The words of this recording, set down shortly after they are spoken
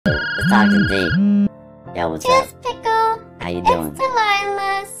Let's talk to D. Yo, what's up? Cheers, Pickle. How you doing? It's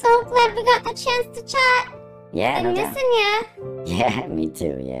Dill-lilah. So glad we got the chance to chat. Yeah, I'm no doubt. missing ya. Yeah, me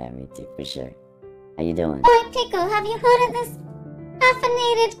too. Yeah, me too, for sure. How you doing? Boy, Pickle, have you heard of this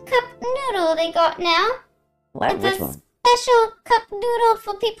caffeinated cup noodle they got now? What? It's Which a one? special cup noodle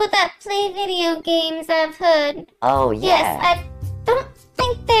for people that play video games, I've heard. Oh, Yes, yeah. I don't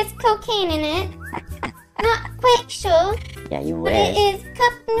think there's cocaine in it. Not quite sure, Yeah, you but it wish. is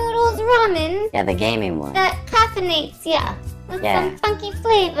cup noodles ramen Yeah, the gaming one. that caffeinates, yeah, with Yeah. some funky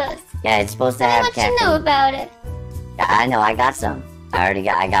flavors. Yeah, it's supposed to Tell me have what you caffeine. know about it. Yeah, I know, I got some.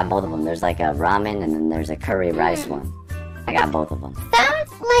 I got both of them. There's like a ramen and then there's a curry rice one. I got both of them.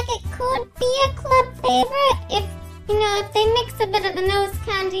 Sounds like it could be a club favorite if, if they mix a bit of the nose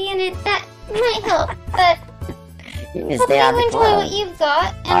candy in it, that might help. But You can hope stay out you the enjoy club. what you've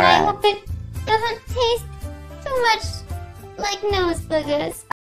got, and All I right. hope it doesn't taste too much like nose boogers.